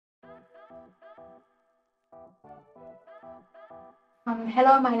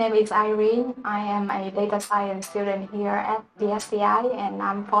Hello, my name is Irene. I am a data science student here at DSTI and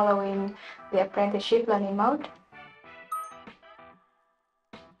I'm following the apprenticeship learning mode.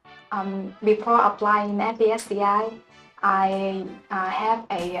 Before applying at DSTI, I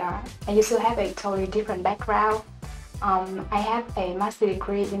used to have a totally different background. I have a master's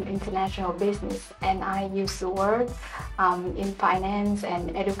degree in international business and I used to work in finance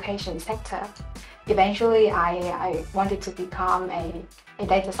and education sector. Eventually, I wanted to become a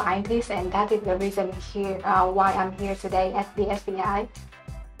data scientist, and that is the reason why I'm here today at the SBI.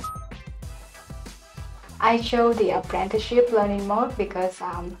 I chose the apprenticeship learning mode because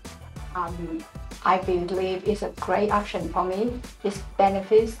um, I believe it's a great option for me. It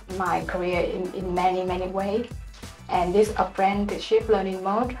benefits my career in many ways. And this apprenticeship learning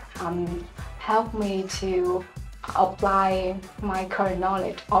mode helped me to apply my current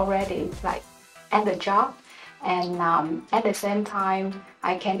knowledge already, like at the job, and at the same time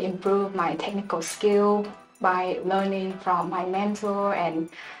I can improve my technical skill by learning from my mentor and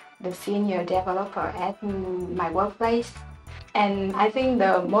the senior developer at my workplace. And I think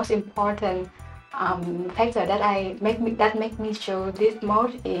the most important factor that make me choose this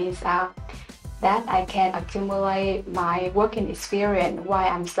mode is that I can accumulate my working experience while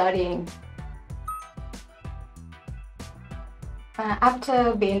I'm studying.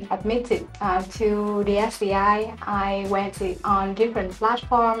 After being admitted to the SBI, I went on different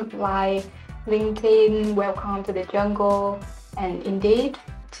platforms like LinkedIn, Welcome to the Jungle, and Indeed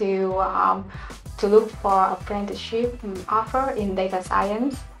to look for apprenticeship offer in data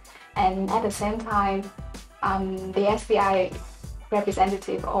science. And at the same time, the SBI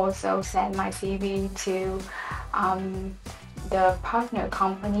representative also sent my CV to the partner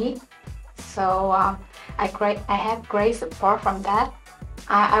company. So I have great support from that.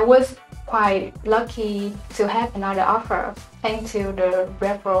 I was quite lucky to have another offer thanks to the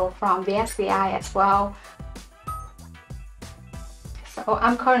referral from the SCI as well. So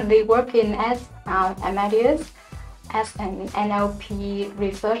I'm currently working as Amadeus as an NLP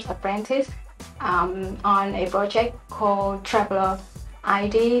research apprentice on a project called Traveler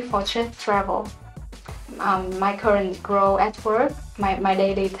ID for Travel. My current role at work, my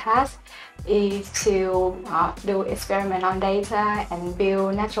daily task is to do experiment on data and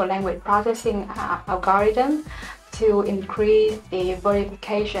build natural language processing algorithm to increase the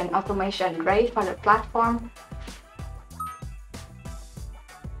verification automation rate for the platform.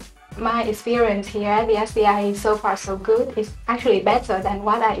 My experience here at the SDI is so far so good. It's actually better than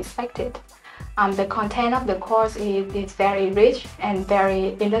what I expected. The content of the course is very rich and very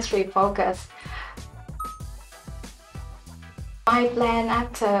industry focused. My plan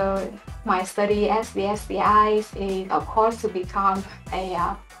after my study at the SDI is of course to become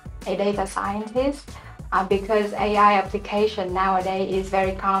a data scientist because AI application nowadays is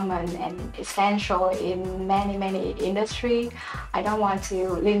very common and essential in many industries. I don't want to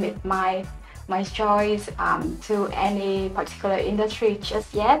limit my choice to any particular industry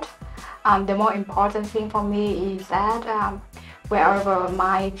just yet. The more important thing for me is that wherever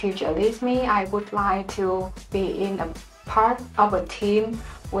my future leads me, I would like to be in a part of a team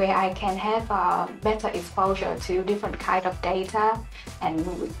where I can have better exposure to different kind of data, and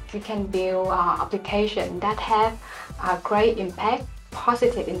we can build applications that have a great impact,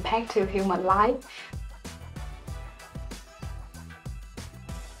 positive impact to human life.